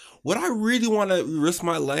it's like, would I really want to risk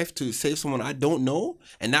my life to save someone I don't know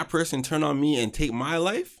and that person turn on me and take my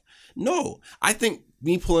life? No. I think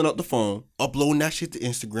me pulling up the phone, uploading that shit to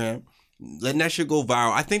Instagram, letting that shit go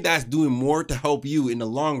viral, I think that's doing more to help you in the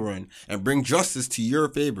long run and bring justice to your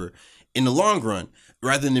favor in the long run,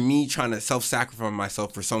 rather than me trying to self-sacrifice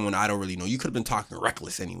myself for someone I don't really know. You could have been talking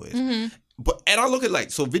reckless anyways. And I look at like,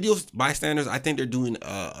 so video bystanders, I think they're doing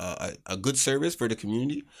a good service for the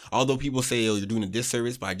community. Although people say, oh, you're doing a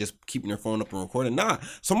disservice by just keeping their phone up and recording. Nah,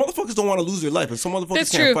 some motherfuckers don't want to lose their life and some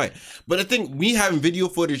motherfuckers can't fight. But I think me having video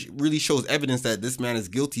footage really shows evidence that this man is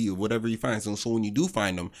guilty of whatever he finds. So when you do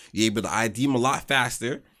find him, you're able to ID him a lot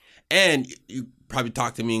faster and you probably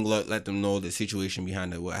talk to me and let them know the situation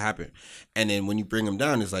behind it, what happened. And then when you bring him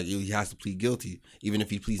down, it's like, he has to plead guilty. Even if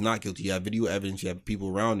he pleads not guilty, you have video evidence, you have people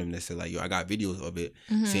around him that say like, yo, I got videos of it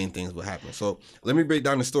saying things what happened. So let me break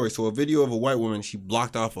down the story. So a video of a white woman, she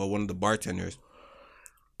blocked off one of the bartenders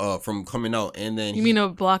from coming out. And then You mean a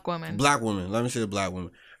black woman? Black woman. Let me say the black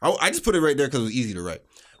woman. I just put it right there because it was easy to write.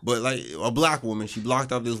 But like a black woman, she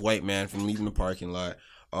blocked off this white man from leaving the parking lot.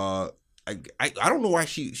 I don't know why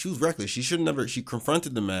she was reckless. She should never. She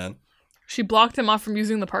confronted the man. She blocked him off from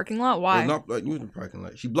using the parking lot. Why? Not using the parking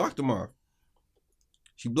lot. She blocked him off.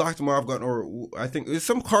 Or I think it's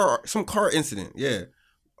some car incident. Yeah.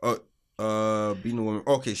 Being a woman.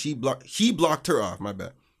 Okay. He blocked her off. My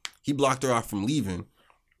bad. He blocked her off from leaving.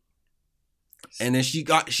 And then she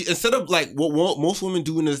instead of like what most women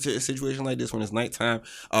do in a situation like this when it's nighttime,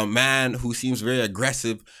 a man who seems very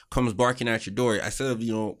aggressive comes barking at your door. Instead of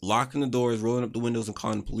locking the doors, rolling up the windows, and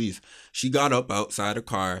calling the police, she got up outside her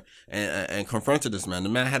car and confronted this man. The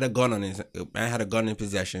man had a gun in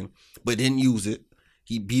possession, but didn't use it.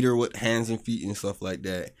 He beat her with hands and feet and stuff like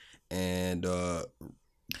that. And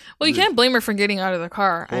well, you can't blame her for getting out of the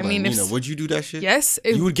car. Nina, would you do that shit? Yes.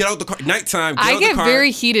 You would get out the car nighttime. I get very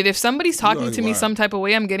heated if somebody's talking to me some type of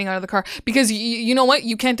way. I'm getting out of the car because you know what?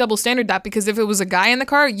 You can't double standard that, because if it was a guy in the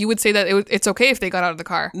car, you would say that it's okay if they got out of the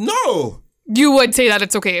car. No. You would say that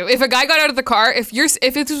it's okay if a guy got out of the car. If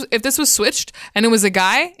this was switched and it was a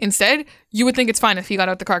guy instead, you would think it's fine if he got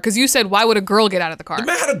out of the car, because you said, why would a girl get out of the car? The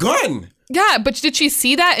man had a gun. Yeah, but did she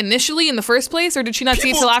see that initially in the first place, or did she not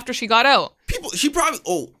see it till after she got out?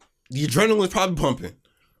 The adrenaline was probably pumping.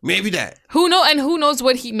 Maybe that. Who knows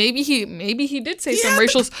what maybe he did say some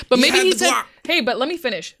racial, but maybe he said, hey, but let me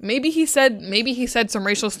finish. Maybe he said some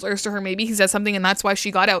racial slurs to her. Maybe he said something and that's why she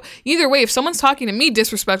got out. Either way, if someone's talking to me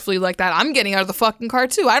disrespectfully like that, I'm getting out of the fucking car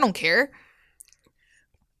too. I don't care.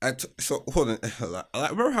 So hold on.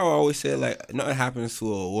 Remember how I always said like nothing happens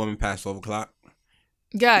to a woman past 12 o'clock?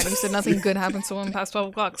 Yeah, and you said nothing good happens to a woman past 12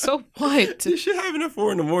 o'clock. So what? This shit happened at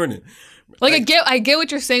 4 a.m. Like I get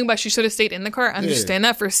what you're saying, but she should have stayed in the car. I understand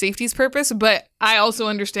that for safety's purpose, but I also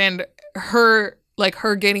understand her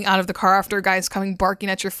getting out of the car after a guy's coming barking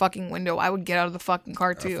at your fucking window. I would get out of the fucking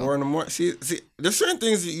car too. 4 a.m. See, there's certain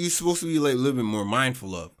things that you're supposed to be like a little bit more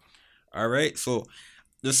mindful of. All right, so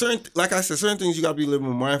there's certain things you gotta be a little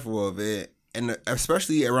more mindful of it. And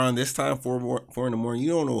especially around this time, 4 in the morning, you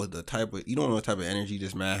don't know what type of energy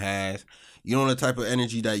this man has. You don't know the type of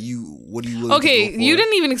energy that what are you willing to go for? You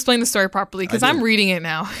didn't even explain the story properly, because I'm reading it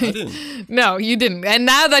now. I didn't. No, you didn't. And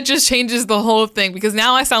now that just changes the whole thing, because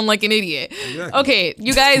now I sound like an idiot. Exactly. Okay,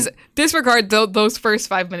 you guys disregard those first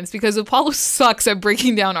 5 minutes, because Apollo sucks at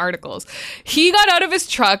breaking down articles. He got out of his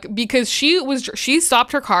truck because she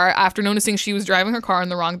stopped her car after noticing she was driving her car in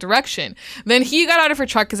the wrong direction. Then he got out of her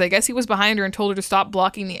truck because I guess he was behind her and told her to stop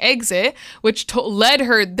blocking the exit, which led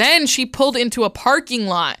her. Then she pulled into a parking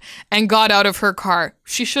lot and got out of her car.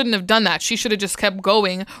 She shouldn't have done that. She should have just kept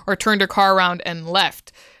going or turned her car around and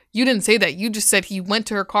left. You didn't say that. You just said he went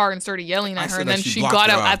to her car and started yelling at her, and then she got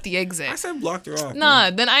out at the exit. I said blocked her off.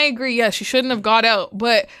 Nah, then I agree. Yeah, she shouldn't have got out.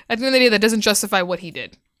 But at the end of the day, that doesn't justify what he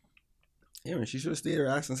did. Yeah, man, she should have stayed her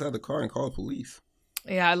ass inside the car and called police.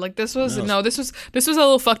 Yeah, like this was a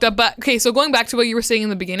little fucked up. But okay, so going back to what you were saying in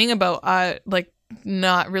the beginning about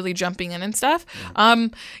not really jumping in and stuff.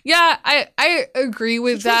 Yeah, I agree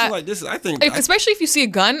with that. Like this, I think, especially if you see a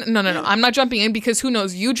gun. No, I'm not jumping in, because who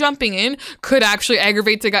knows? You jumping in could actually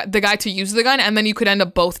aggravate the guy to use the gun, and then you could end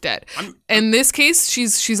up both dead. In this case,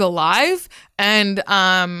 she's alive, and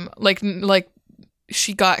like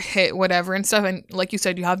she got hit, whatever and stuff, and like you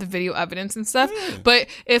said, you have the video evidence and stuff. But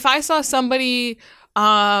if I saw somebody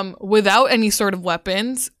without any sort of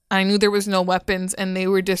weapons, I knew there was no weapons, and they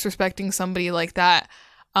were disrespecting somebody like that,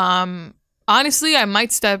 honestly, I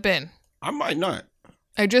might step in. I might not.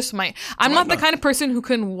 I just might. I'm not the kind of person who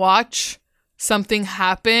can watch something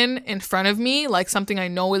happen in front of me, like something I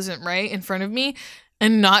know isn't right in front of me,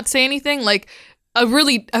 and not say anything. Like a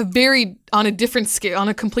very on a different scale, on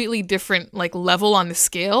a completely different like level on the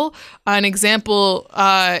scale. An example,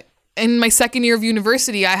 in my second year of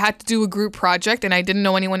university, I had to do a group project, and I didn't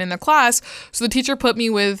know anyone in the class. So the teacher put me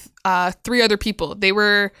with 3 other people. They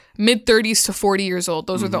were mid-30s to 40 years old.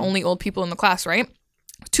 Those were the only old people in the class, right?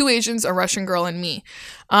 2 Asians, a Russian girl, and me.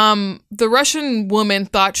 The Russian woman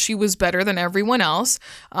thought she was better than everyone else,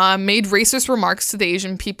 made racist remarks to the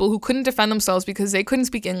Asian people who couldn't defend themselves because they couldn't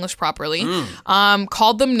speak English properly,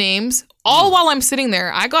 called them names. All while I'm sitting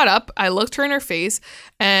there, I got up, I looked her in her face,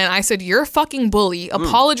 and I said, "You're a fucking bully."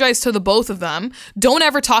 Apologize to the both of them. Don't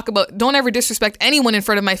ever disrespect anyone in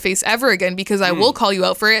front of my face ever again, because I will call you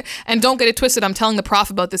out for it. And don't get it twisted, I'm telling the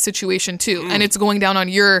prof about this situation too. And it's going down on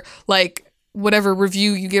your, like, whatever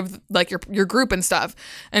review you give, like, your group and stuff.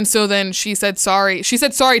 And so then she said sorry. She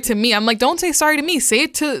said sorry to me. I'm like, don't say sorry to me. Say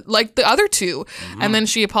it to, like, the other 2. And then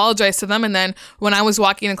she apologized to them. And then when I was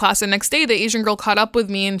walking in class the next day, the Asian girl caught up with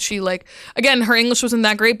me, and she, like, again, her English wasn't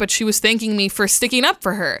that great, but she was thanking me for sticking up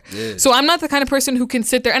for her. Yeah. So I'm not the kind of person who can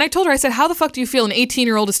sit there. And I told her, I said, how the fuck do you feel? An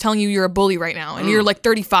 18-year-old is telling you you're a bully right now, and you're like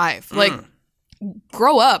 35. Like,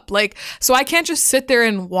 grow up. Like, so I can't just sit there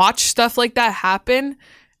and watch stuff like that happen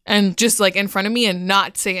and just, like, in front of me and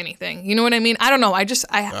not say anything. You know what I mean? I don't know. I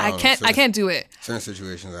can't do it. Certain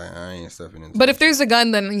situations, I ain't stepping into. But if there's a gun,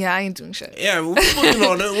 then yeah, I ain't doing shit. Yeah, well, people, you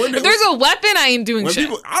know, if there's a weapon, I ain't doing shit.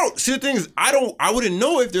 See, the thing is, I wouldn't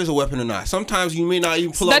know if there's a weapon or not. Sometimes you may not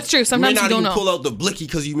even pull out. That's true. Sometimes you don't know. Pull out the blicky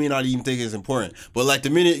because you may not even think it's important. But, like, the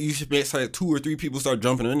minute you should make, like, 2 or 3 people start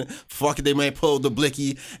jumping in, fuck it, they might pull the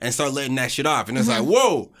blicky and start letting that shit off, and it's like,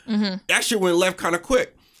 whoa, that shit went left kind of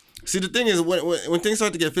quick. See, the thing is, when things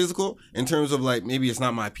start to get physical, in terms of, like, maybe it's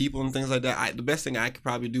not my people and things like that, the best thing I could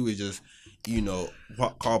probably do is just, you know,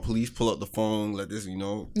 call police, pull up the phone, let this, you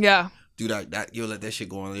know, do that, yo, let that shit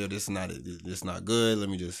go on, yo, this is not good, let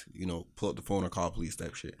me just, you know, pull up the phone or call police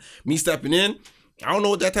type shit. Me stepping in, I don't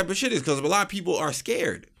know what that type of shit is, because a lot of people are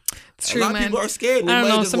scared. It's true, man. A lot of people are scared. I don't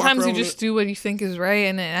know, sometimes you just do what you think is right,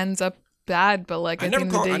 and it ends up bad, but, like, at the end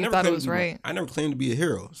of the day, you thought it was right. I never claimed to be a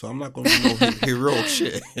hero, so I'm not going to do no heroic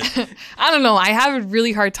shit. I don't know. I have a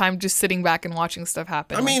really hard time just sitting back and watching stuff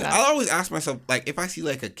happen. I mean, like I always ask myself, like, if I see,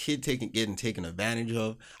 like, a kid getting taken advantage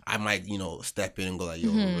of, I might, you know, step in and go, like,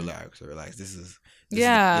 yo, relax. This is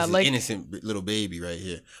like, innocent little baby right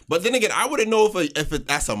here. But then again, I wouldn't know if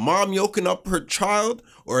that's a mom yoking up her child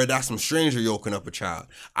or if that's some stranger yoking up a child.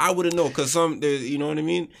 I wouldn't know, because you know what I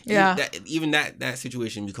mean? Yeah. Even that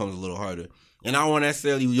situation becomes a little harder. And I don't want to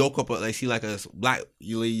necessarily yoke up, like, see, like, a black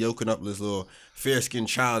lady yoking up this little fair-skinned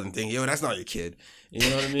child and think, yo, that's not your kid. You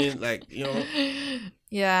know what I mean? Like, you know.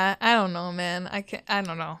 Yeah, I don't know, man. I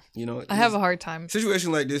don't know. You know, I have a hard time.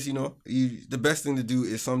 Situation like this, you know, the best thing to do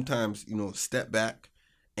is sometimes, you know, step back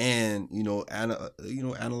and, you know,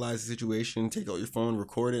 analyze the situation, take out your phone,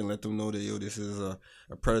 record it, and let them know that, yo, this is a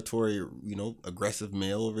predatory, you know, aggressive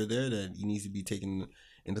male over there that he needs to be taken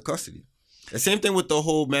into custody. The same thing with the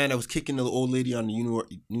whole man that was kicking the old lady on the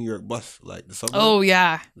New York bus, like the subway. Oh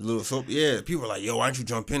yeah, people were like, "Yo, why don't you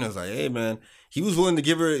jump in?" I was like, "Hey, man," he was willing to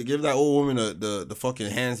give that old woman the fucking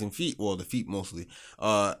hands and feet, well, the feet mostly.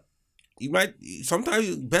 Sometimes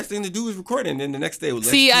the best thing to do is record it, and then the next day.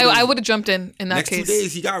 I would have jumped in that case. Next 2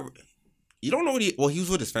 days, you don't know what he was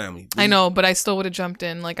with his family. I know, but I still would have jumped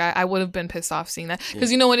in. Like, I would have been pissed off seeing that,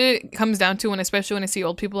 because you know what it comes down to, and especially when I see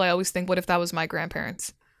old people, I always think, what if that was my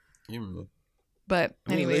grandparents? But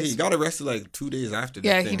anyways, he got arrested like 2 days after that.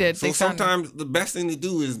 Yeah, he did. So sometimes the best thing to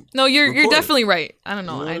do is you're definitely right. I don't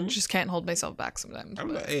know. I just can't hold myself back sometimes.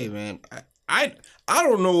 I'm like, hey, man, I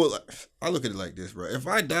don't know. I look at it like this, bro. If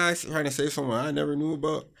I die trying to save someone I never knew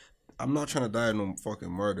about, I'm not trying to die no fucking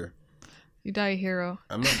murder. You die a hero.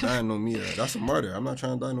 I'm not dying no Mia. That's a martyr. I'm not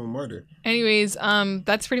trying to die no martyr. Anyways,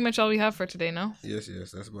 that's pretty much all we have for today, no? Yes,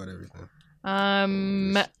 that's about everything.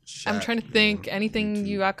 I'm trying to think. Anything YouTube.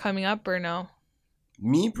 You got coming up or no?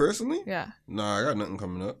 Me personally? Yeah. Nah, I got nothing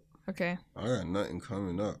coming up. Okay. I got nothing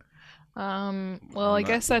coming up. Well, I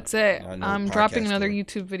guess that's it. I'm dropping another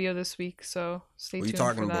YouTube video this week, so stay tuned for that. What are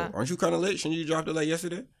you talking about? Aren't you kind of late? Shouldn't you dropped it like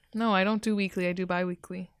yesterday? No, I don't do weekly. I do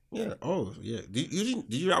bi-weekly. Yeah. Oh, yeah. Did you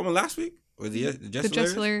drop one last week? Or the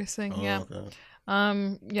Just Hilarious thing, yeah.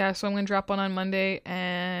 Okay. Yeah, so I'm going to drop one on Monday,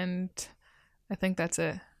 and I think that's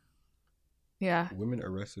it. Yeah. Women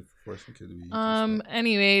arrested for forcing kids to be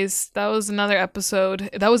anyways, that was another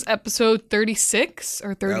episode. That was episode 36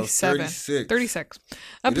 or 37? 36. 36.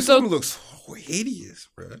 Episode this one looks hideous,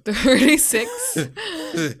 bro. 36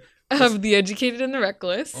 of The Educated and the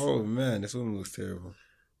Reckless. Oh man, this one looks terrible.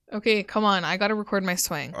 Okay, come on. I gotta record my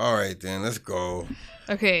swing. All right, then. Let's go.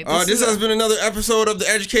 Okay. This has been another episode of the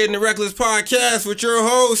Educated and the Reckless podcast with your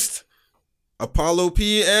host, Apollo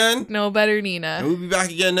P. and No Better Nina. And we'll be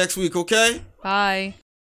back again next week, okay? Bye.